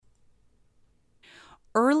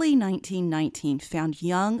early 1919 found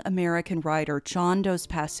young American writer John Dos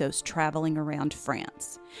Passos traveling around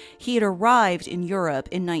France. He had arrived in Europe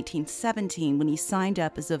in 1917 when he signed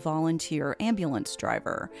up as a volunteer ambulance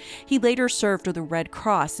driver. He later served with the Red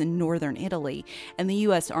Cross in northern Italy and the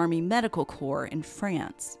U.S. Army Medical Corps in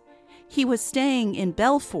France. He was staying in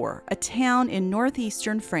Belfort, a town in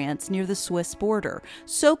northeastern France near the Swiss border,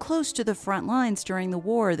 so close to the front lines during the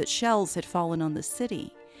war that shells had fallen on the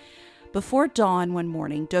city. Before dawn one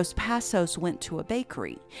morning, Dos Passos went to a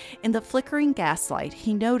bakery. In the flickering gaslight,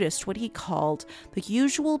 he noticed what he called the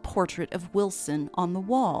usual portrait of Wilson on the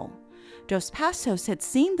wall. Dos Passos had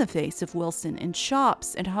seen the face of Wilson in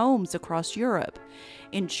shops and homes across Europe.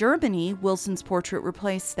 In Germany, Wilson's portrait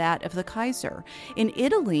replaced that of the Kaiser. In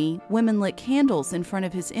Italy, women lit candles in front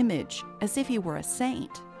of his image, as if he were a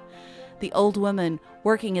saint. The old woman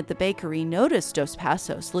working at the bakery noticed Dos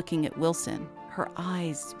Passos looking at Wilson. Her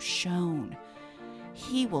eyes shone.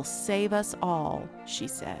 "He will save us all," she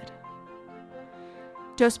said.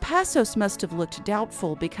 Dos Passos must have looked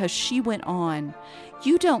doubtful because she went on,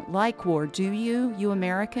 "You don't like war, do you, you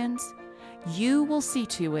Americans? You will see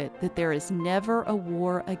to it that there is never a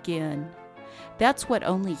war again. That's what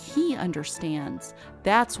only he understands.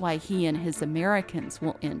 That's why he and his Americans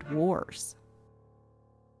will end wars."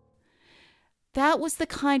 That was the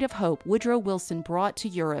kind of hope Woodrow Wilson brought to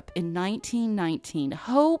Europe in 1919,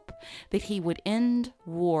 hope that he would end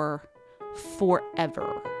war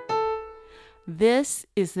forever. This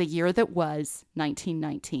is the year that was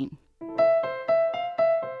 1919.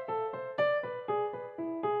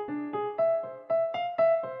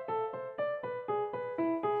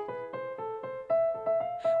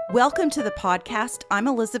 Welcome to the podcast. I'm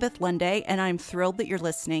Elizabeth Lunday, and I'm thrilled that you're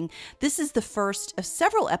listening. This is the first of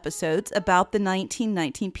several episodes about the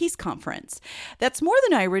 1919 Peace Conference. That's more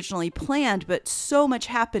than I originally planned, but so much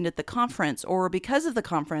happened at the conference, or because of the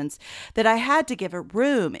conference, that I had to give it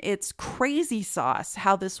room. It's crazy sauce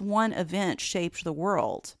how this one event shaped the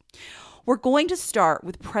world. We're going to start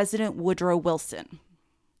with President Woodrow Wilson.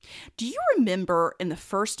 Do you remember in the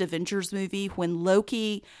first Avengers movie when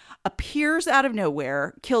Loki appears out of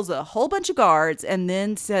nowhere, kills a whole bunch of guards, and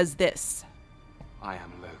then says this? "I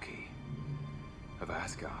am Loki of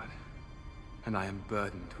Asgard, and I am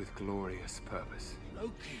burdened with glorious purpose."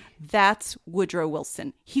 That's Woodrow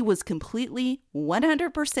Wilson. He was completely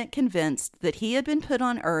 100% convinced that he had been put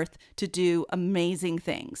on Earth to do amazing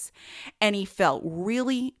things. And he felt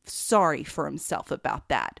really sorry for himself about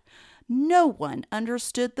that. No one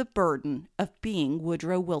understood the burden of being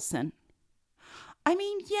Woodrow Wilson. I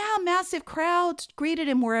mean, yeah, massive crowds greeted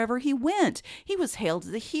him wherever he went. He was hailed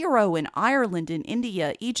as a hero in Ireland, in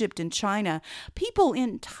India, Egypt, and China. People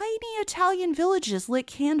in tiny Italian villages lit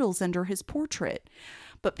candles under his portrait.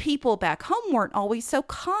 But people back home weren't always so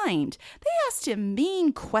kind. They asked him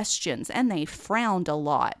mean questions, and they frowned a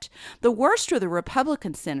lot. The worst were the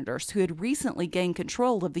Republican senators who had recently gained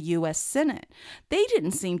control of the U.S. Senate. They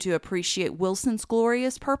didn't seem to appreciate Wilson's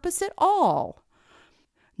glorious purpose at all.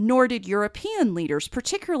 Nor did European leaders,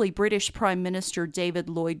 particularly British Prime Minister David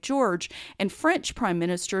Lloyd George and French Prime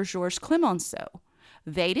Minister Georges Clemenceau.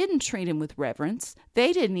 They didn't treat him with reverence.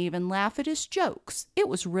 They didn't even laugh at his jokes. It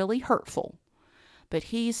was really hurtful. But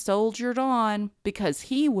he soldiered on because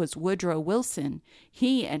he was Woodrow Wilson.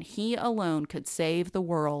 He and he alone could save the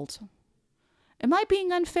world. Am I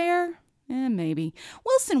being unfair? Maybe.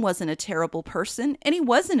 Wilson wasn't a terrible person, and he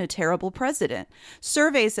wasn't a terrible president.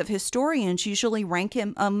 Surveys of historians usually rank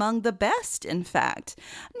him among the best, in fact.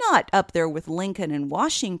 Not up there with Lincoln and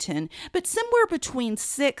Washington, but somewhere between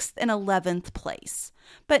 6th and 11th place.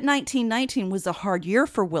 But 1919 was a hard year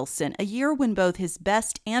for Wilson, a year when both his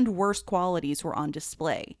best and worst qualities were on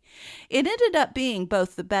display. It ended up being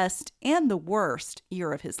both the best and the worst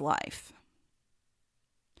year of his life.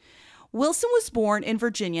 Wilson was born in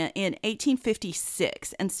Virginia in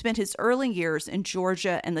 1856 and spent his early years in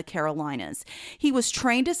Georgia and the Carolinas. He was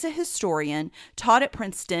trained as a historian, taught at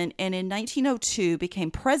Princeton, and in 1902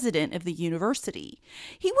 became president of the university.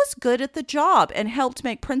 He was good at the job and helped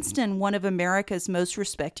make Princeton one of America's most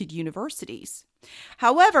respected universities.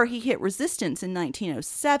 However, he hit resistance in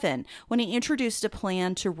 1907 when he introduced a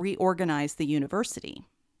plan to reorganize the university.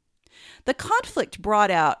 The conflict brought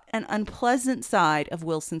out an unpleasant side of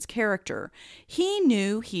Wilson's character. He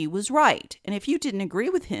knew he was right, and if you didn't agree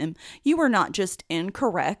with him, you were not just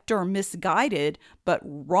incorrect or misguided, but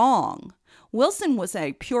wrong. Wilson was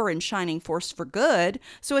a pure and shining force for good,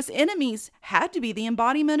 so his enemies had to be the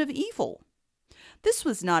embodiment of evil. This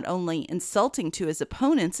was not only insulting to his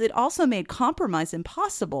opponents, it also made compromise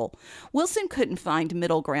impossible. Wilson couldn't find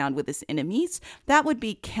middle ground with his enemies. That would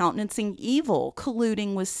be countenancing evil,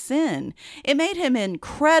 colluding with sin. It made him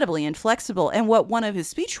incredibly inflexible and what one of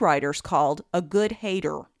his speechwriters called a good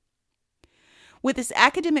hater. With his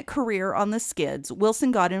academic career on the skids,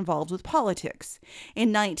 Wilson got involved with politics.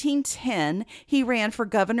 In 1910, he ran for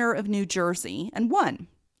governor of New Jersey and won.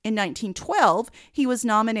 In 1912, he was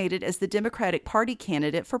nominated as the Democratic Party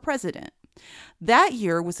candidate for president. That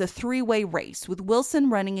year was a three-way race, with Wilson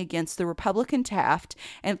running against the Republican Taft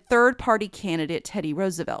and third-party candidate Teddy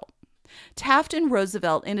Roosevelt. Taft and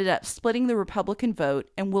Roosevelt ended up splitting the Republican vote,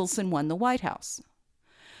 and Wilson won the White House.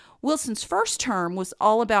 Wilson's first term was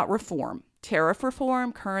all about reform: tariff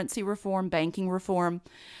reform, currency reform, banking reform.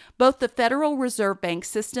 Both the Federal Reserve Bank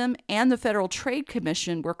system and the Federal Trade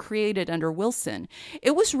Commission were created under Wilson.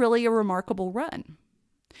 It was really a remarkable run.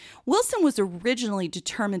 Wilson was originally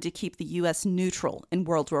determined to keep the U.S. neutral in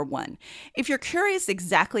World War I. If you're curious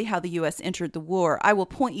exactly how the U.S. entered the war, I will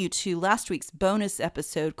point you to last week's bonus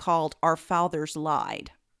episode called Our Fathers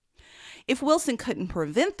Lied. If Wilson couldn't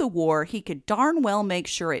prevent the war, he could darn well make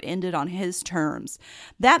sure it ended on his terms.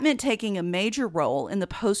 That meant taking a major role in the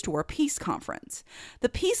post-war peace conference. The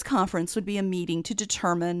peace conference would be a meeting to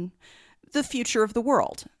determine the future of the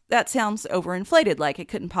world. That sounds overinflated, like it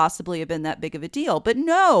couldn't possibly have been that big of a deal. But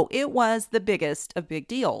no, it was the biggest of big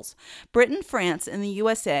deals. Britain, France, and the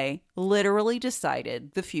USA literally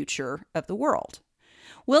decided the future of the world.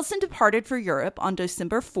 Wilson departed for Europe on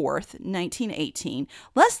December 4th, 1918,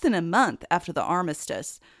 less than a month after the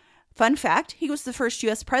armistice. Fun fact, he was the first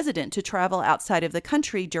U.S. president to travel outside of the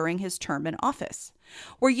country during his term in office.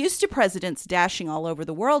 We're used to presidents dashing all over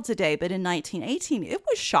the world today, but in 1918, it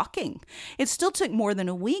was shocking. It still took more than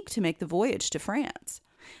a week to make the voyage to France.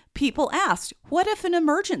 People asked, what if an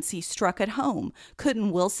emergency struck at home?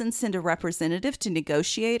 Couldn't Wilson send a representative to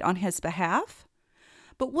negotiate on his behalf?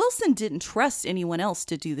 But Wilson didn't trust anyone else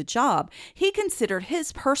to do the job. He considered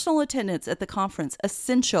his personal attendance at the conference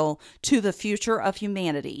essential to the future of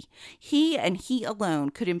humanity. He and he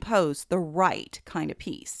alone could impose the right kind of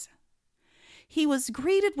peace. He was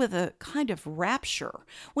greeted with a kind of rapture.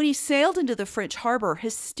 When he sailed into the French harbor,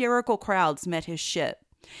 hysterical crowds met his ship.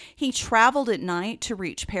 He traveled at night to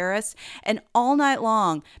reach Paris, and all night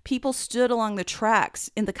long, people stood along the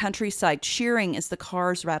tracks in the countryside cheering as the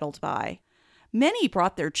cars rattled by. Many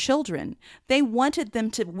brought their children. They wanted them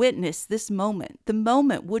to witness this moment, the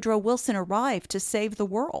moment Woodrow Wilson arrived to save the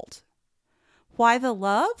world. Why the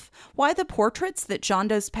love? Why the portraits that John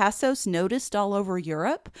dos Passos noticed all over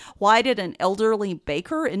Europe? Why did an elderly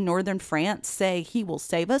baker in northern France say he will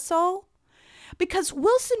save us all? Because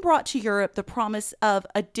Wilson brought to Europe the promise of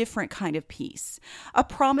a different kind of peace, a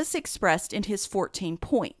promise expressed in his 14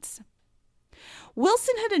 points.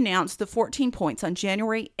 Wilson had announced the 14 points on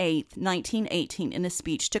January 8, 1918, in a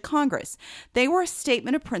speech to Congress. They were a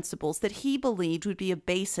statement of principles that he believed would be a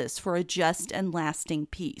basis for a just and lasting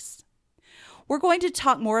peace. We're going to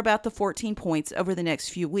talk more about the 14 points over the next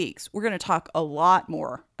few weeks. We're going to talk a lot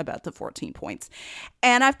more about the 14 points.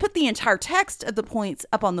 And I've put the entire text of the points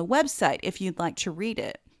up on the website if you'd like to read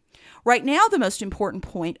it. Right now, the most important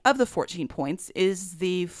point of the 14 points is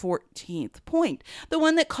the 14th point, the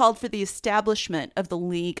one that called for the establishment of the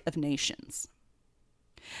League of Nations.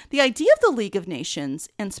 The idea of the League of Nations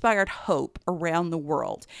inspired hope around the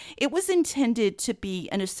world. It was intended to be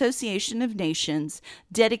an association of nations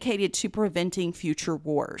dedicated to preventing future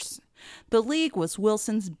wars. The League was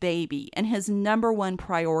Wilson's baby and his number one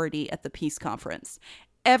priority at the peace conference.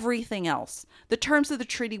 Everything else, the terms of the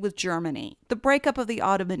treaty with Germany, the breakup of the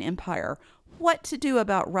Ottoman Empire, what to do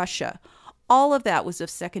about Russia, all of that was of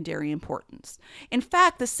secondary importance. In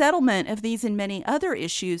fact, the settlement of these and many other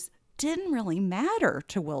issues didn't really matter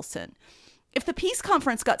to Wilson. If the peace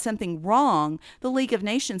conference got something wrong, the League of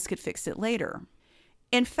Nations could fix it later.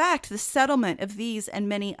 In fact, the settlement of these and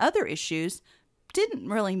many other issues didn't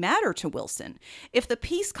really matter to Wilson. If the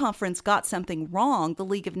peace conference got something wrong, the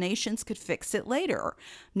League of Nations could fix it later.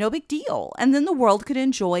 No big deal. And then the world could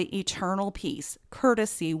enjoy eternal peace,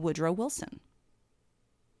 courtesy Woodrow Wilson.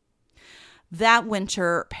 That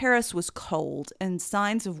winter, Paris was cold and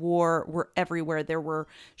signs of war were everywhere. There were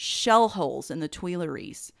shell holes in the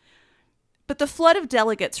Tuileries. But the flood of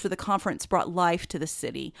delegates for the conference brought life to the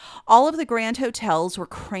city. All of the grand hotels were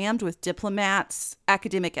crammed with diplomats,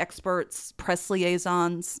 academic experts, press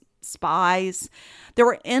liaisons, spies. There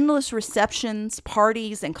were endless receptions,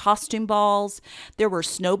 parties, and costume balls. There were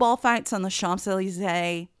snowball fights on the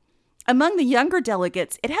Champs-Élysées. Among the younger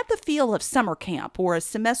delegates, it had the feel of summer camp or a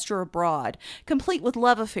semester abroad, complete with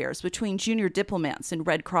love affairs between junior diplomats and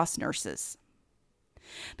Red Cross nurses.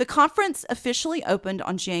 The conference officially opened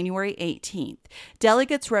on January 18th.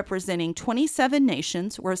 Delegates representing 27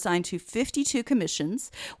 nations were assigned to 52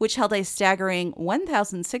 commissions, which held a staggering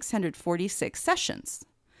 1,646 sessions.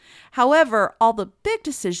 However, all the big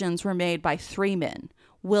decisions were made by three men: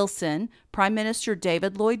 Wilson, Prime Minister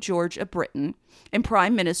David Lloyd George of Britain, and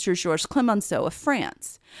Prime Minister Georges Clemenceau of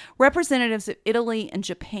France. Representatives of Italy and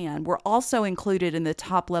Japan were also included in the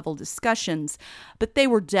top-level discussions, but they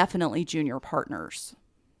were definitely junior partners.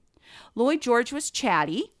 Lloyd George was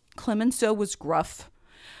chatty. Clemenceau was gruff.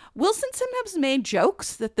 Wilson sometimes made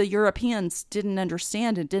jokes that the Europeans didn't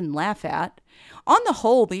understand and didn't laugh at. On the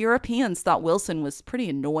whole, the Europeans thought Wilson was pretty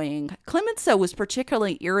annoying. Clemenceau was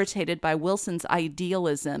particularly irritated by Wilson's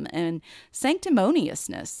idealism and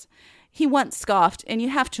sanctimoniousness. He once scoffed, and you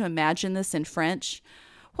have to imagine this in French,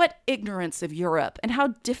 what ignorance of Europe and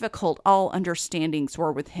how difficult all understandings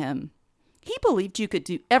were with him. He believed you could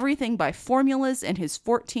do everything by formulas and his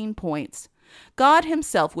 14 points. God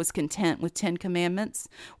himself was content with 10 commandments.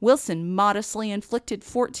 Wilson modestly inflicted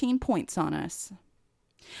 14 points on us.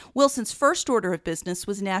 Wilson's first order of business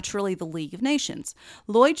was naturally the League of Nations.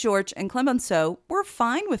 Lloyd George and Clemenceau were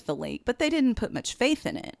fine with the League, but they didn't put much faith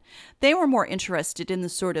in it. They were more interested in the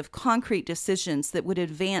sort of concrete decisions that would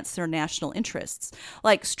advance their national interests,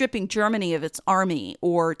 like stripping Germany of its army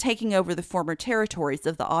or taking over the former territories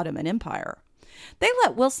of the Ottoman Empire. They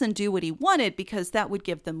let Wilson do what he wanted because that would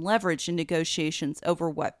give them leverage in negotiations over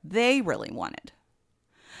what they really wanted.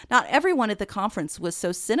 Not everyone at the conference was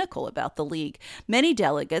so cynical about the League. Many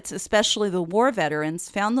delegates, especially the war veterans,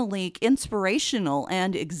 found the League inspirational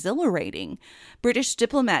and exhilarating. British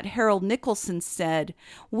diplomat Harold Nicholson said,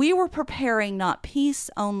 "We were preparing not peace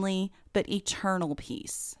only, but eternal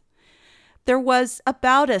peace. There was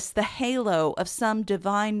about us the halo of some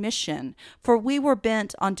divine mission, for we were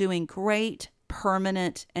bent on doing great,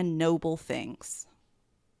 permanent, and noble things."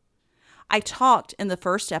 I talked in the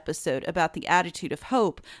first episode about the attitude of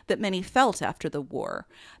hope that many felt after the war.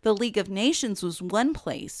 The League of Nations was one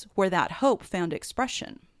place where that hope found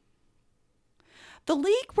expression. The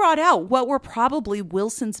League brought out what were probably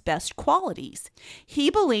Wilson's best qualities. He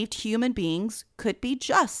believed human beings could be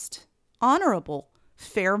just, honorable,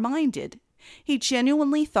 fair-minded. He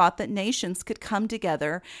genuinely thought that nations could come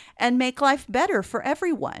together and make life better for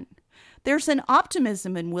everyone. There's an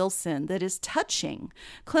optimism in Wilson that is touching.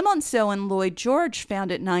 Clemenceau and Lloyd George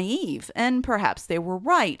found it naive, and perhaps they were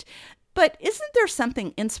right. But isn't there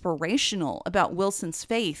something inspirational about Wilson's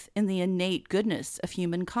faith in the innate goodness of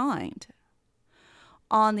humankind?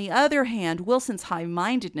 On the other hand, Wilson's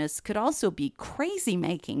high-mindedness could also be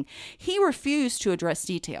crazy-making. He refused to address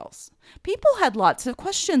details. People had lots of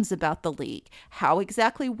questions about the League. How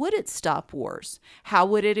exactly would it stop wars? How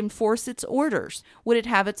would it enforce its orders? Would it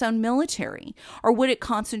have its own military? Or would it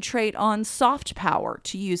concentrate on soft power,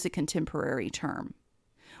 to use a contemporary term?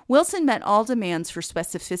 Wilson met all demands for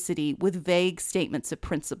specificity with vague statements of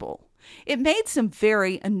principle. It made some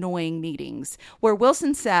very annoying meetings where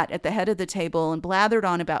Wilson sat at the head of the table and blathered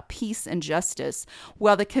on about peace and justice,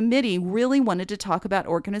 while the committee really wanted to talk about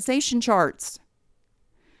organization charts.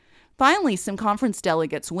 Finally, some conference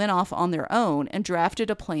delegates went off on their own and drafted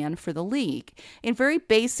a plan for the League. In very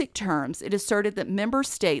basic terms, it asserted that member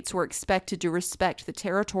states were expected to respect the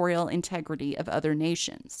territorial integrity of other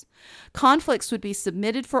nations. Conflicts would be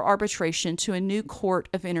submitted for arbitration to a new court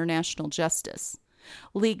of international justice.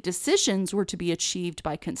 League decisions were to be achieved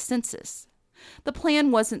by consensus. The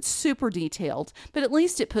plan wasn't super detailed, but at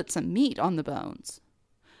least it put some meat on the bones.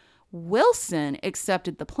 Wilson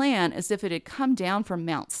accepted the plan as if it had come down from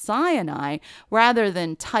Mount Sinai rather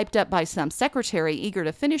than typed up by some secretary eager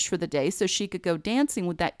to finish for the day so she could go dancing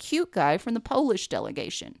with that cute guy from the Polish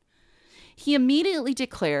delegation. He immediately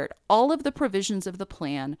declared all of the provisions of the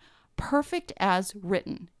plan perfect as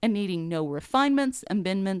written and needing no refinements,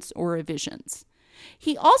 amendments, or revisions.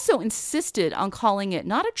 He also insisted on calling it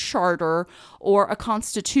not a charter or a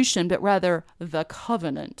constitution, but rather the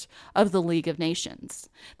covenant of the League of Nations.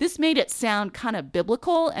 This made it sound kind of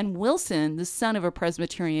biblical, and Wilson, the son of a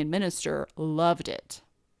Presbyterian minister, loved it.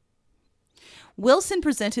 Wilson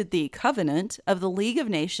presented the covenant of the League of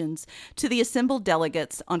Nations to the assembled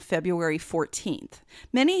delegates on February 14th.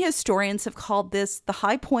 Many historians have called this the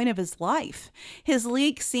high point of his life. His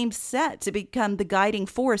league seemed set to become the guiding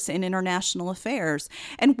force in international affairs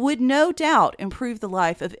and would no doubt improve the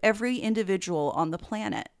life of every individual on the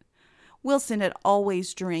planet. Wilson had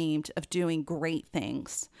always dreamed of doing great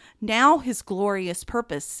things. Now his glorious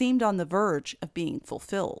purpose seemed on the verge of being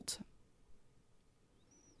fulfilled.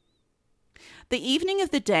 The evening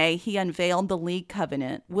of the day he unveiled the League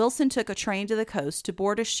covenant, Wilson took a train to the coast to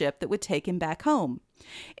board a ship that would take him back home.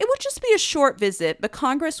 It would just be a short visit, but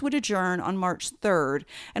Congress would adjourn on March 3rd,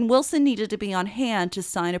 and Wilson needed to be on hand to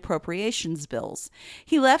sign appropriations bills.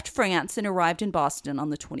 He left France and arrived in Boston on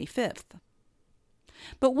the 25th.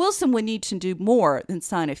 But Wilson would need to do more than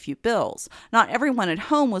sign a few bills. Not everyone at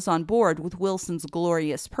home was on board with Wilson's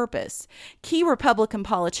glorious purpose. Key Republican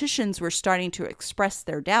politicians were starting to express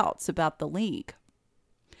their doubts about the League.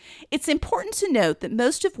 It's important to note that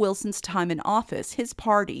most of Wilson's time in office, his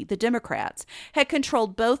party, the Democrats, had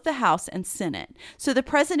controlled both the House and Senate, so the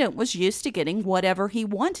president was used to getting whatever he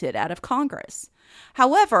wanted out of Congress.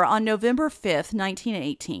 However, on November 5th,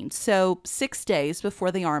 1918, so 6 days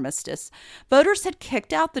before the armistice, voters had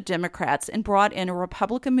kicked out the Democrats and brought in a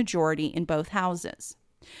Republican majority in both houses.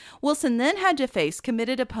 Wilson then had to face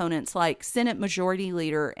committed opponents like Senate Majority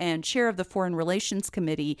Leader and Chair of the Foreign Relations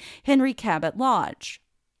Committee, Henry Cabot Lodge.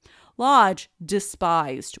 Lodge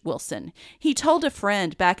despised Wilson. He told a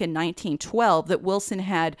friend back in 1912 that Wilson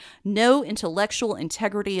had no intellectual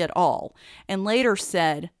integrity at all, and later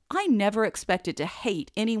said, "I never expected to hate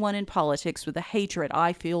anyone in politics with the hatred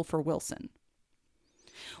I feel for Wilson."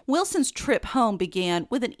 Wilson's trip home began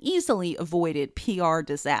with an easily avoided PR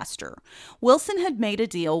disaster. Wilson had made a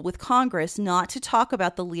deal with Congress not to talk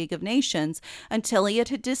about the League of Nations until he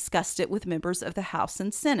had discussed it with members of the House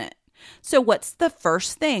and Senate. So what's the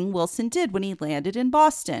first thing Wilson did when he landed in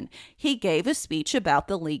Boston? He gave a speech about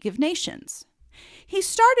the League of Nations. He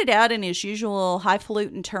started out in his usual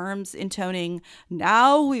highfalutin terms, intoning,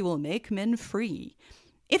 "Now we will make men free."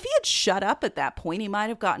 If he had shut up at that point, he might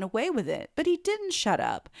have gotten away with it, but he didn't shut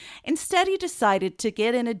up. Instead, he decided to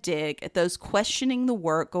get in a dig at those questioning the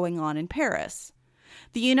work going on in Paris.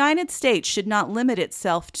 The United States should not limit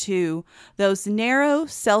itself to those narrow,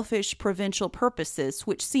 selfish, provincial purposes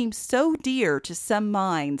which seem so dear to some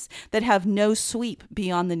minds that have no sweep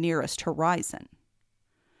beyond the nearest horizon.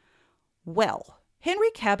 Well,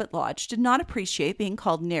 Henry Cabot Lodge did not appreciate being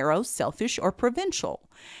called narrow, selfish, or provincial.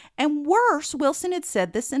 And worse, Wilson had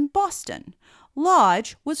said this in Boston.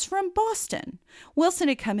 Lodge was from Boston. Wilson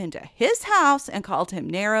had come into his house and called him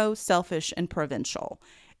narrow, selfish, and provincial.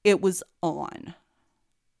 It was on.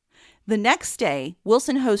 The next day,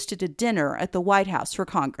 Wilson hosted a dinner at the White House for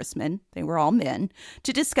congressmen, they were all men,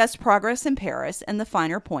 to discuss progress in Paris and the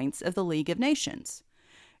finer points of the League of Nations.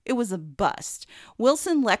 It was a bust.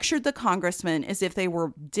 Wilson lectured the congressmen as if they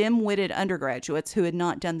were dim-witted undergraduates who had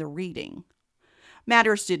not done the reading.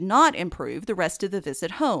 Matters did not improve the rest of the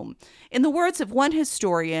visit home. In the words of one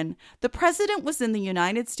historian, the president was in the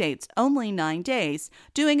United States only 9 days,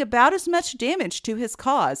 doing about as much damage to his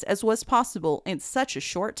cause as was possible in such a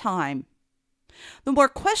short time. The more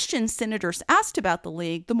questions senators asked about the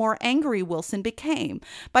League, the more angry Wilson became.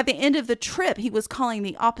 By the end of the trip, he was calling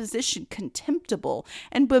the opposition contemptible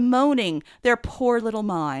and bemoaning their poor little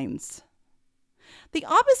minds. The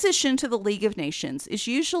opposition to the League of Nations is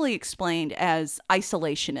usually explained as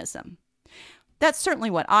isolationism. That's certainly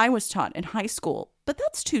what I was taught in high school, but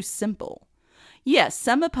that's too simple. Yes,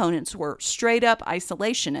 some opponents were straight-up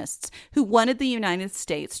isolationists who wanted the United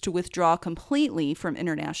States to withdraw completely from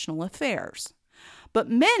international affairs. But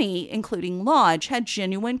many, including Lodge, had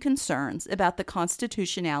genuine concerns about the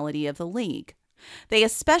constitutionality of the League. They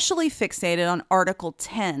especially fixated on Article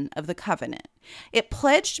 10 of the Covenant. It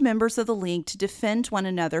pledged members of the League to defend one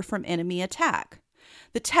another from enemy attack.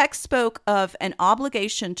 The text spoke of an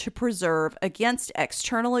obligation to preserve against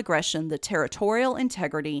external aggression the territorial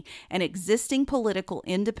integrity and existing political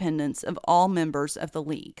independence of all members of the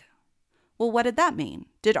League. Well, what did that mean?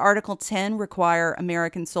 Did Article 10 require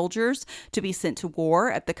American soldiers to be sent to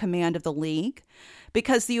war at the command of the League?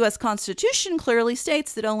 Because the U.S. Constitution clearly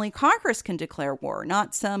states that only Congress can declare war,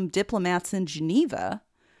 not some diplomats in Geneva.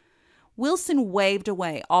 Wilson waved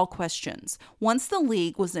away all questions. Once the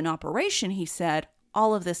League was in operation, he said,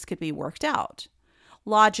 all of this could be worked out.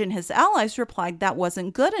 Lodge and his allies replied that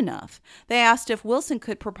wasn't good enough. They asked if Wilson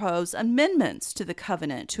could propose amendments to the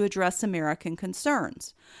covenant to address American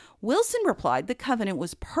concerns. Wilson replied the covenant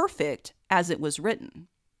was perfect as it was written.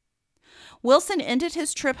 Wilson ended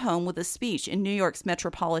his trip home with a speech in New York's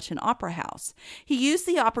Metropolitan Opera House. He used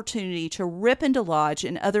the opportunity to rip into Lodge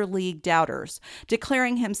and other League doubters,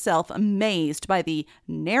 declaring himself amazed by the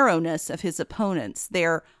narrowness of his opponents,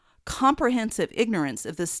 their comprehensive ignorance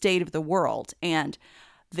of the state of the world, and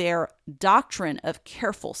their doctrine of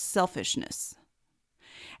careful selfishness.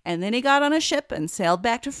 And then he got on a ship and sailed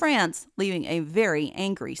back to France, leaving a very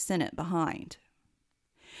angry Senate behind.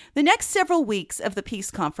 The next several weeks of the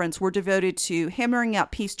peace conference were devoted to hammering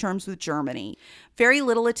out peace terms with Germany. Very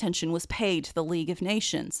little attention was paid to the League of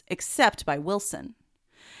Nations, except by Wilson.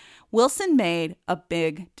 Wilson made a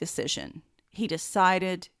big decision. He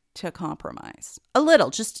decided to compromise. A little,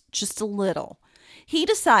 just a little. He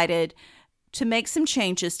decided to make some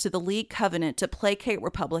changes to the League covenant to placate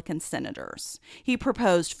Republican senators. He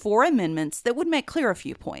proposed 4 amendments that would make clear a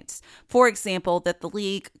few points. For example, that the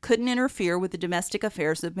League couldn't interfere with the domestic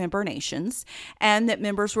affairs of member nations, and that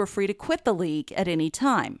members were free to quit the League at any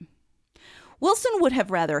time. Wilson would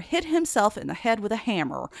have rather hit himself in the head with a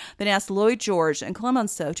hammer than ask Lloyd George and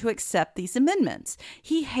Clemenceau to accept these amendments.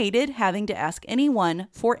 He hated having to ask anyone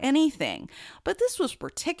for anything, but this was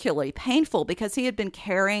particularly painful because he had been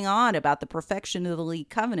carrying on about the perfection of the League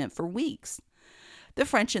covenant for weeks. The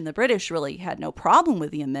French and the British really had no problem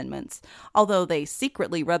with the amendments, although they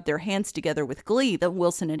secretly rubbed their hands together with glee that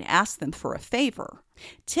Wilson had asked them for a favor.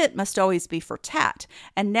 Tit must always be for tat,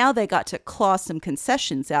 and now they got to claw some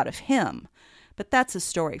concessions out of him. But that's a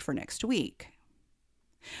story for next week.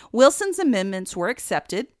 Wilson's amendments were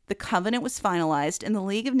accepted, the covenant was finalized, and the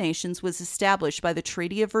League of Nations was established by the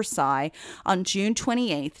Treaty of Versailles on June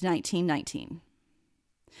 28, 1919.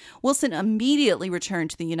 Wilson immediately returned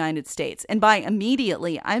to the United States, and by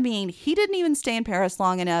immediately, I mean he didn't even stay in Paris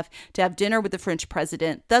long enough to have dinner with the French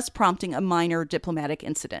president, thus prompting a minor diplomatic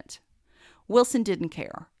incident. Wilson didn't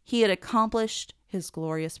care. He had accomplished his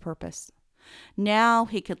glorious purpose. Now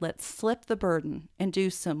he could let slip the burden and do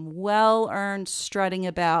some well-earned strutting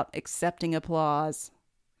about accepting applause.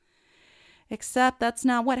 Except that's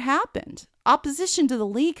not what happened. Opposition to the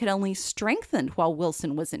League had only strengthened while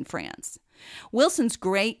Wilson was in France. Wilson's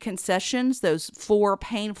great concessions, those 4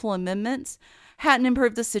 painful amendments, hadn't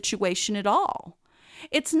improved the situation at all.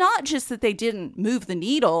 It's not just that they didn't move the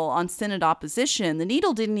needle on Senate opposition. The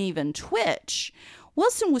needle didn't even twitch.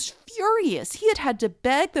 Wilson was furious. He had had to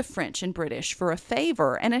beg the French and British for a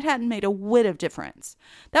favor, and it hadn't made a whit of difference.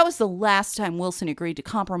 That was the last time Wilson agreed to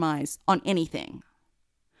compromise on anything.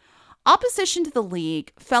 Opposition to the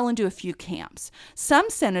League fell into a few camps. Some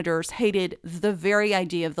senators hated the very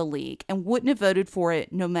idea of the League and wouldn't have voted for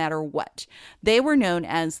it no matter what. They were known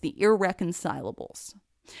as the irreconcilables.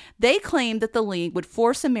 They claimed that the League would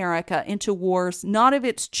force America into wars not of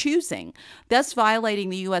its choosing, thus violating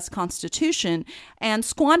the U.S. Constitution and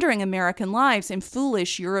squandering American lives in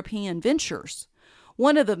foolish European ventures.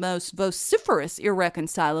 One of the most vociferous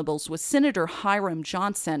irreconcilables was Senator Hiram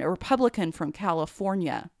Johnson, a Republican from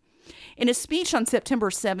California. In a speech on September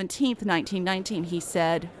 17, 1919, he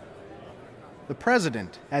said, "The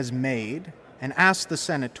President has made and asked the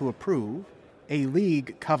Senate to approve a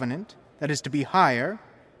League covenant that is to be higher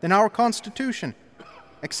than our Constitution.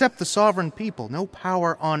 Except the sovereign people, no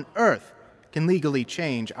power on earth can legally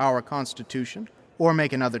change our Constitution or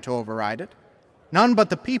make another to override it. None but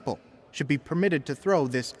the people should be permitted to throw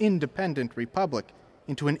this independent republic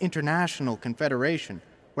into an international confederation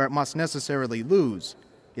where it must necessarily lose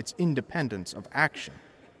its independence of action.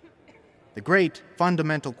 The great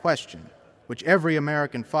fundamental question which every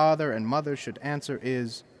American father and mother should answer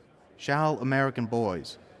is, shall American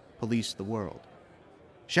boys police the world?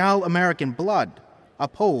 Shall American blood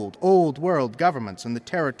uphold old world governments and the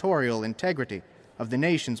territorial integrity of the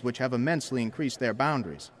nations which have immensely increased their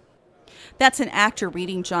boundaries?" That's an actor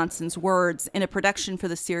reading Johnson's words in a production for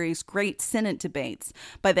the series Great Senate Debates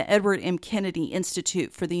by the Edward M. Kennedy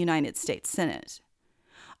Institute for the United States Senate.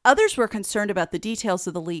 Others were concerned about the details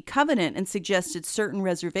of the League Covenant and suggested certain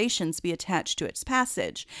reservations be attached to its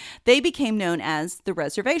passage. They became known as the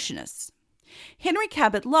Reservationists. Henry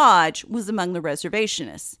Cabot Lodge was among the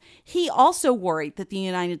reservationists. He also worried that the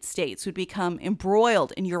United States would become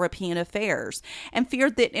embroiled in European affairs and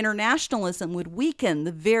feared that internationalism would weaken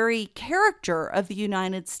the very character of the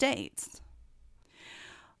United States.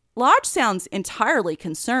 Lodge sounds entirely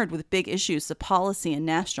concerned with big issues of policy and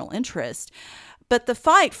national interest, but the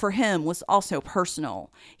fight for him was also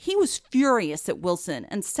personal. He was furious at Wilson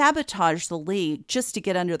and sabotaged the League just to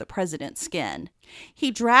get under the president's skin.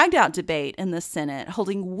 He dragged out debate in the Senate,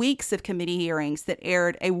 holding weeks of committee hearings that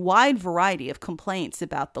aired a wide variety of complaints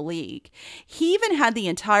about the League. He even had the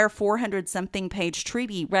entire 400-something page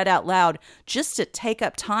treaty read out loud just to take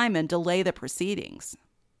up time and delay the proceedings.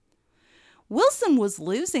 Wilson was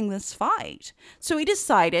losing this fight, so he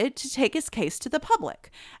decided to take his case to the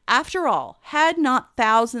public. After all, had not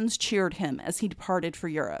thousands cheered him as he departed for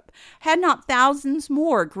Europe? Had not thousands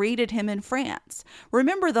more greeted him in France?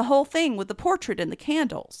 Remember the whole thing with the portrait and the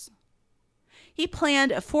candles. He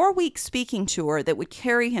planned a 4-week speaking tour that would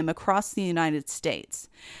carry him across the United States.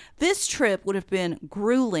 This trip would have been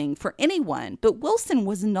grueling for anyone, but Wilson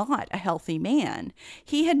was not a healthy man.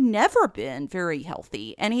 He had never been very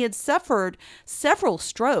healthy, and he had suffered several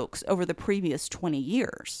strokes over the previous 20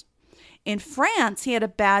 years. In France, he had a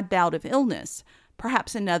bad bout of illness,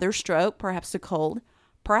 perhaps another stroke, perhaps a cold,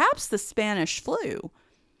 perhaps the Spanish flu.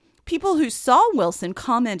 People who saw Wilson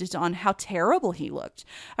commented on how terrible he looked.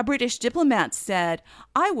 A British diplomat said,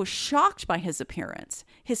 "I was shocked by his appearance.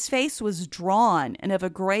 His face was drawn and of a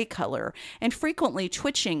gray color, and frequently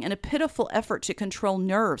twitching in a pitiful effort to control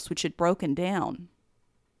nerves which had broken down."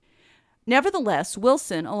 Nevertheless,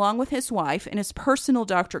 Wilson, along with his wife and his personal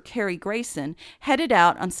doctor, Cary Grayson, headed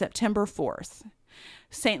out on September 4th.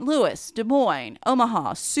 St. Louis, Des Moines,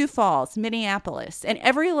 Omaha, Sioux Falls, Minneapolis, and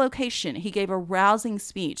every location he gave a rousing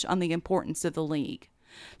speech on the importance of the League.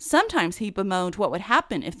 Sometimes he bemoaned what would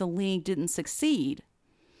happen if the League didn't succeed.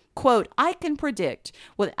 Quote, "I can predict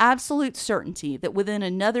with absolute certainty that within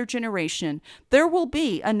another generation there will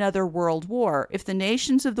be another world war if the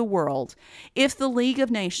nations of the world, if the League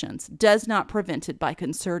of Nations does not prevent it by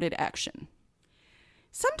concerted action."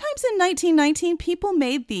 Sometimes in 1919, people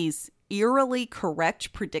made these eerily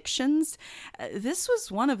correct predictions. This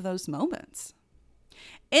was one of those moments.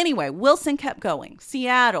 Anyway, Wilson kept going.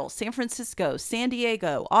 Seattle, San Francisco, San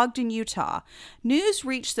Diego, Ogden, Utah. News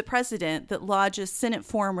reached the president that Lodge's Senate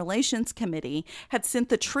Foreign Relations Committee had sent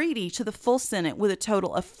the treaty to the full Senate with a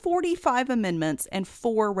total of 45 amendments and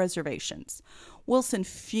 4 reservations. Wilson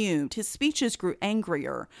fumed. His speeches grew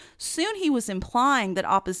angrier. Soon he was implying that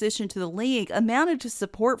opposition to the League amounted to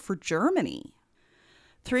support for Germany.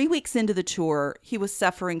 3 weeks into the tour, he was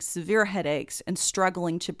suffering severe headaches and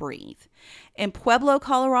struggling to breathe. In Pueblo,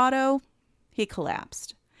 Colorado, he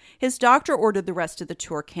collapsed. His doctor ordered the rest of the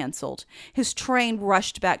tour canceled. His train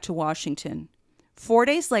rushed back to Washington. 4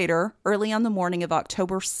 days later, early on the morning of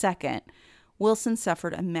October 2nd, Wilson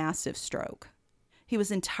suffered a massive stroke. He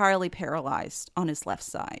was entirely paralyzed on his left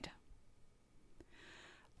side.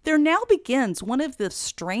 There now begins one of the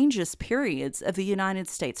strangest periods of the United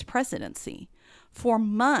States presidency. For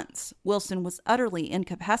months, Wilson was utterly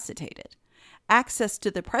incapacitated. Access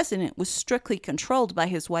to the president was strictly controlled by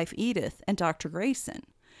his wife Edith and Dr. Grayson.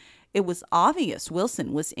 It was obvious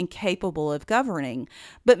Wilson was incapable of governing,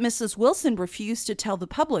 but Mrs. Wilson refused to tell the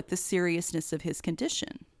public the seriousness of his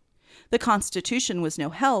condition. The Constitution was no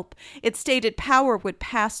help. It stated power would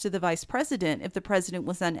pass to the vice president if the president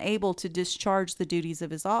was unable to discharge the duties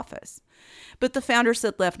of his office. But the founders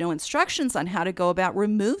had left no instructions on how to go about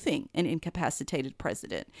removing an incapacitated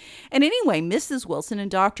president. And anyway, Mrs. Wilson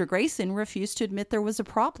and Dr. Grayson refused to admit there was a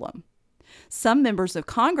problem. Some members of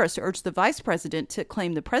Congress urged the vice president to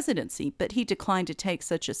claim the presidency, but he declined to take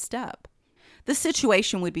such a step. The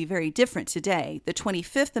situation would be very different today. The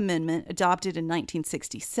 25th Amendment, adopted in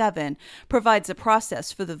 1967, provides a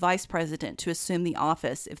process for the vice president to assume the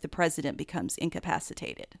office if the president becomes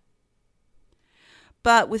incapacitated.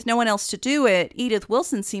 But with no one else to do it, Edith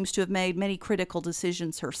Wilson seems to have made many critical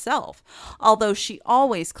decisions herself, although she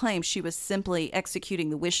always claimed she was simply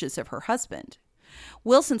executing the wishes of her husband.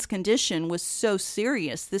 Wilson's condition was so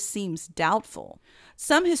serious, this seems doubtful.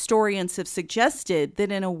 Some historians have suggested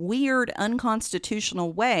that in a weird,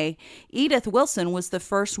 unconstitutional way, Edith Wilson was the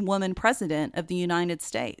first woman president of the United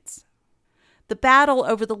States. The battle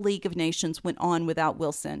over the League of Nations went on without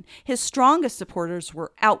Wilson. His strongest supporters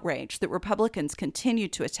were outraged that Republicans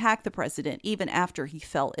continued to attack the president even after he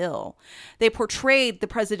fell ill. They portrayed the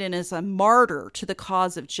president as a martyr to the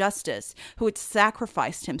cause of justice who had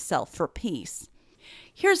sacrificed himself for peace.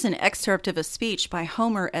 Here's an excerpt of a speech by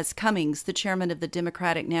Homer S. Cummings, the chairman of the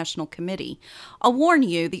Democratic National Committee. I'll warn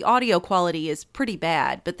you, the audio quality is pretty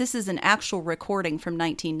bad, but this is an actual recording from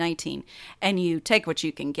 1919, and you take what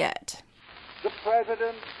you can get. The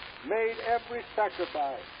president made every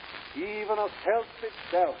sacrifice, even of health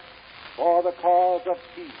itself, for the cause of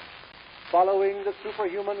peace. Following the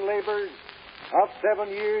superhuman labors of 7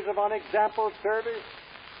 years of unexampled service,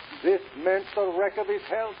 this meant the wreck of his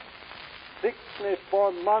health, sickness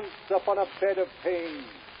for months upon a bed of pain,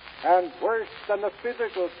 and worse than the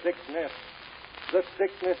physical sickness, the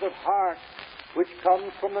sickness of heart, which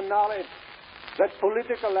comes from the knowledge that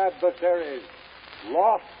political adversaries,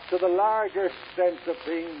 lost to the larger sense of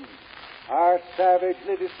things, are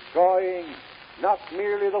savagely destroying not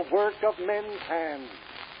merely the work of men's hands,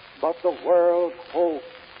 but the world's hope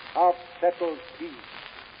of settled peace.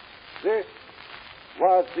 This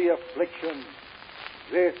was the affliction.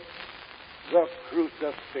 This the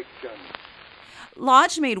crucifixion.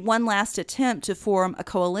 Lodge made one last attempt to form a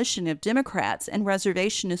coalition of Democrats and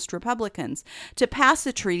reservationist Republicans to pass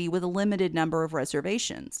a treaty with a limited number of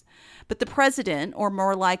reservations. But the president, or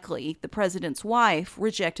more likely, the president's wife,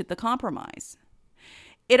 rejected the compromise.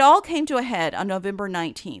 It all came to a head on November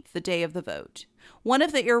 19th, the day of the vote. One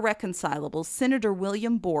of the irreconcilables, Senator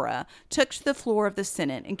William Borah, took to the floor of the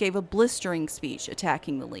Senate and gave a blistering speech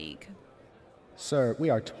attacking the League. Sir, we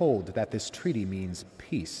are told that this treaty means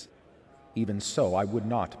peace. Even so, I would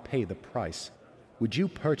not pay the price. Would you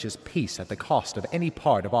purchase peace at the cost of any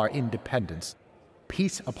part of our independence?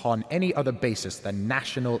 Peace upon any other basis than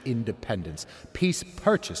national independence, peace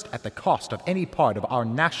purchased at the cost of any part of our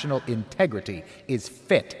national integrity, is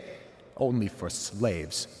fit only for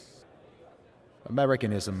slaves.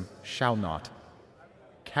 Americanism shall not,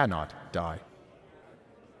 cannot die.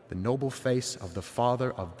 The noble face of the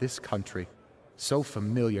father of this country, so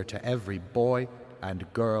familiar to every boy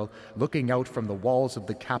and girl, looking out from the walls of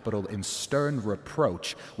the Capitol in stern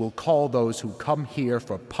reproach, will call those who come here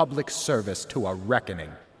for public service to a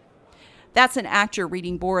reckoning. That's an actor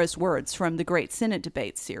reading Borah's words from the Great Senate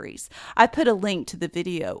Debate series. I put a link to the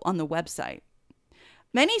video on the website.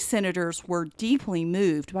 Many senators were deeply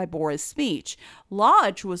moved by Borah's speech.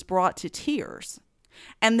 Lodge was brought to tears.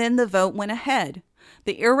 And then the vote went ahead.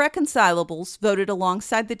 The irreconcilables voted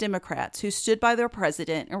alongside the Democrats, who stood by their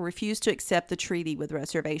president and refused to accept the treaty with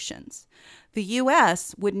reservations. The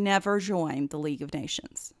U.S. would never join the League of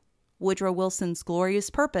Nations. Woodrow Wilson's glorious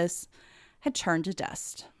purpose had turned to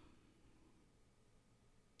dust.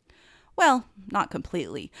 Well, not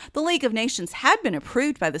completely. The League of Nations had been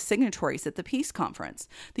approved by the signatories at the peace conference.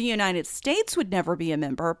 The United States would never be a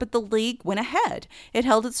member, but the League went ahead. It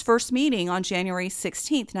held its first meeting on January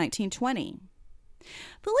 16, 1920.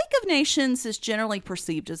 The League of Nations is generally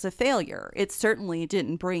perceived as a failure. It certainly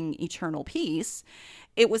didn't bring eternal peace.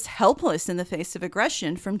 It was helpless in the face of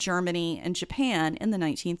aggression from Germany and Japan in the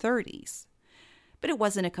 1930s. But it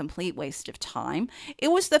wasn't a complete waste of time. It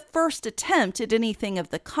was the first attempt at anything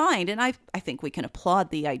of the kind, and I think we can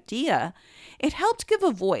applaud the idea. It helped give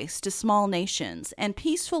a voice to small nations and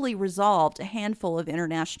peacefully resolved a handful of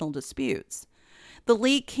international disputes. The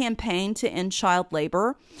League campaigned to end child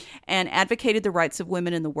labor and advocated the rights of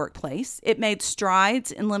women in the workplace. It made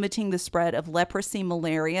strides in limiting the spread of leprosy,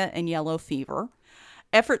 malaria, and yellow fever.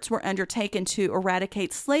 Efforts were undertaken to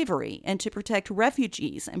eradicate slavery and to protect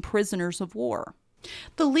refugees and prisoners of war.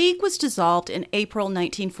 The League was dissolved in April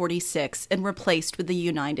 1946 and replaced with the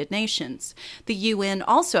United Nations. The UN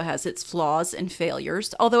also has its flaws and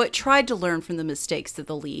failures, although it tried to learn from the mistakes of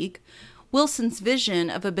the League. Wilson's vision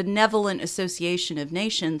of a benevolent association of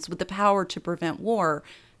nations with the power to prevent war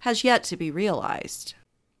has yet to be realized.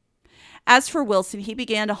 As for Wilson, he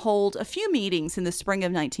began to hold a few meetings in the spring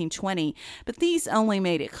of 1920, but these only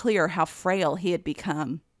made it clear how frail he had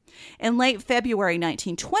become. In late February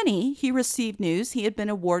 1920, he received news he had been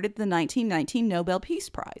awarded the 1919 Nobel Peace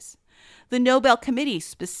Prize. The Nobel Committee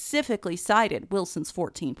specifically cited Wilson's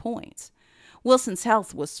 14 points. Wilson's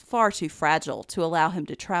health was far too fragile to allow him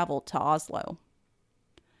to travel to Oslo.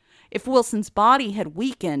 If Wilson's body had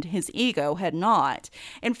weakened, his ego had not.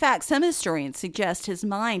 In fact, some historians suggest his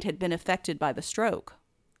mind had been affected by the stroke.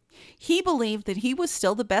 He believed that he was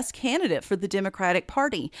still the best candidate for the Democratic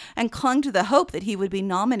Party and clung to the hope that he would be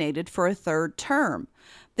nominated for a third term.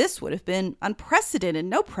 This would have been unprecedented.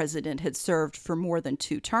 No president had served for more than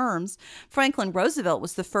 2 terms. Franklin Roosevelt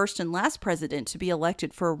was the first and last president to be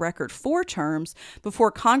elected for a record 4 terms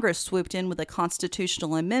before Congress swooped in with a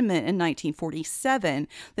constitutional amendment in 1947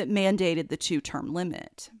 that mandated the 2-term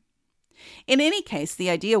limit. In any case,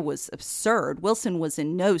 the idea was absurd. Wilson was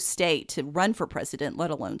in no state to run for president,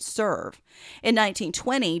 let alone serve. In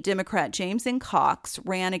 1920, Democrat James N. Cox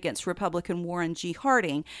ran against Republican Warren G.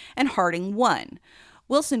 Harding, and Harding won.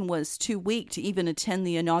 Wilson was too weak to even attend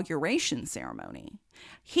the inauguration ceremony.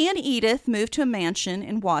 He and Edith moved to a mansion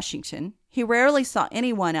in Washington. He rarely saw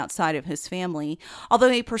anyone outside of his family,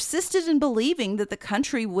 although he persisted in believing that the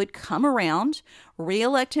country would come around,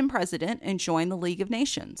 re-elect him president, and join the League of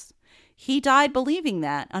Nations. He died believing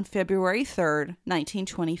that on February 3,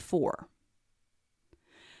 1924.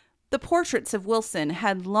 The portraits of Wilson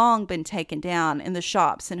had long been taken down in the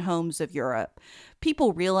shops and homes of Europe.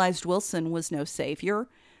 People realized Wilson was no savior.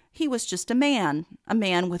 He was just a man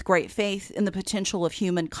with great faith in the potential of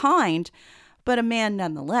humankind, but a man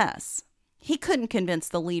nonetheless. He couldn't convince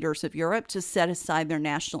the leaders of Europe to set aside their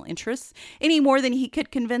national interests any more than he could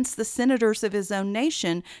convince the senators of his own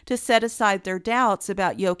nation to set aside their doubts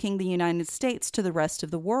about yoking the United States to the rest of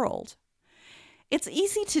the world. It's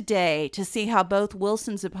easy today to see how both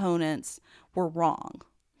Wilson's opponents were wrong.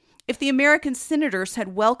 If the American senators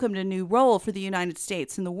had welcomed a new role for the United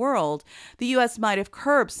States in the world, the U.S. might have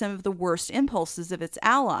curbed some of the worst impulses of its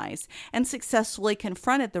allies and successfully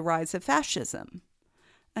confronted the rise of fascism.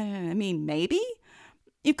 Maybe?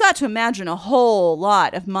 You've got to imagine a whole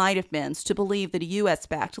lot of might-have-beens to believe that a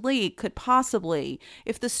U.S.-backed league could possibly,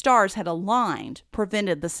 if the stars had aligned,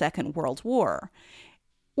 prevented the Second World War.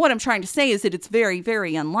 What I'm trying to say is that it's very,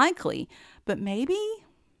 very unlikely, but maybe?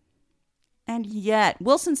 And yet,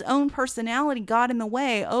 Wilson's own personality got in the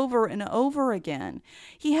way over and over again.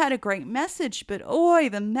 He had a great message, but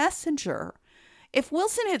the messenger. If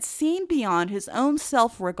Wilson had seen beyond his own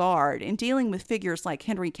self-regard in dealing with figures like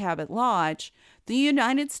Henry Cabot Lodge, the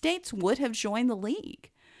United States would have joined the League.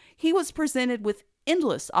 He was presented with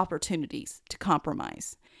endless opportunities to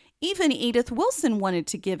compromise. Even Edith Wilson wanted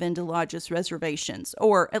to give in to Lodge's reservations,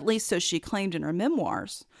 or at least so she claimed in her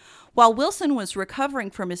memoirs. While Wilson was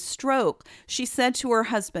recovering from his stroke, she said to her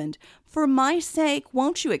husband, "For my sake,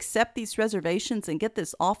 won't you accept these reservations and get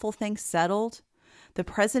this awful thing settled?" The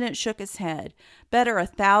president shook his head. Better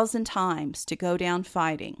 1,000 times to go down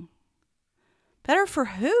fighting. Better for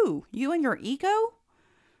who? You and your ego?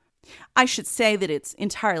 I should say that it's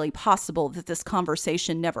entirely possible that this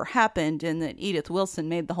conversation never happened and that Edith Wilson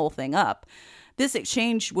made the whole thing up. This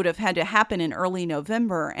exchange would have had to happen in early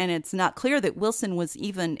November, and it's not clear that Wilson was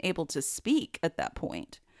even able to speak at that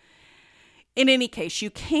point. In any case, you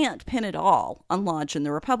can't pin it all on Lodge and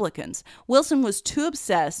the Republicans. Wilson was too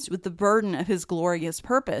obsessed with the burden of his glorious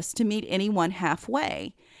purpose to meet anyone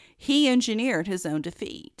halfway. He engineered his own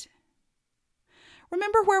defeat.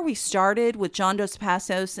 Remember where we started with John Dos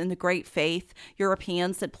Passos and the great faith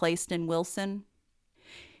Europeans had placed in Wilson?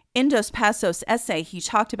 In Dos Passos' essay, he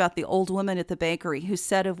talked about the old woman at the bakery who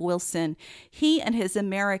said of Wilson, "He and his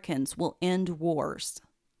Americans will end wars."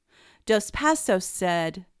 Dos Passos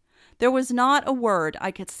said, "There was not a word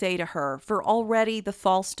I could say to her, for already the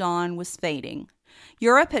false dawn was fading.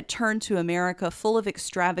 Europe had turned to America full of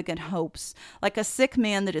extravagant hopes, like a sick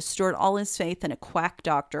man that has stored all his faith in a quack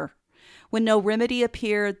doctor. When no remedy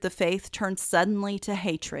appeared, the faith turned suddenly to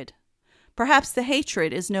hatred. Perhaps the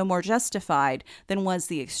hatred is no more justified than was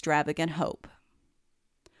the extravagant hope.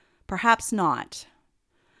 Perhaps not,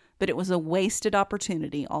 but it was a wasted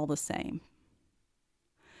opportunity all the same."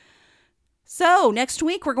 So, next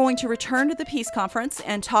week we're going to return to the peace conference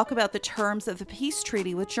and talk about the terms of the peace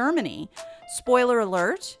treaty with Germany. Spoiler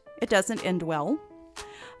alert, it doesn't end well.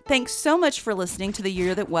 Thanks so much for listening to The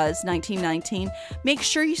Year That Was, 1919. Make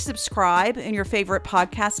sure you subscribe in your favorite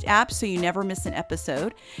podcast app so you never miss an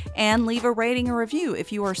episode, and leave a rating or review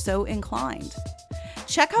if you are so inclined.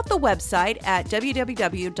 Check out the website at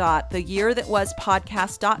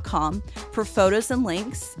www.theyearthatwaspodcast.com for photos and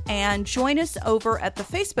links, and join us over at the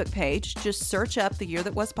Facebook page. Just search up The Year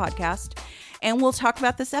That Was Podcast, and we'll talk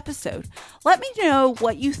about this episode. Let me know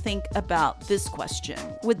what you think about this question.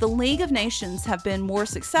 Would the League of Nations have been more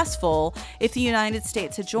successful if the United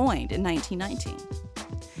States had joined in 1919?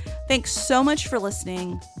 Thanks so much for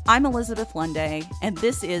listening. I'm Elizabeth Lunday, and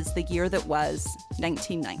this is The Year That Was,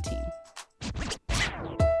 1919.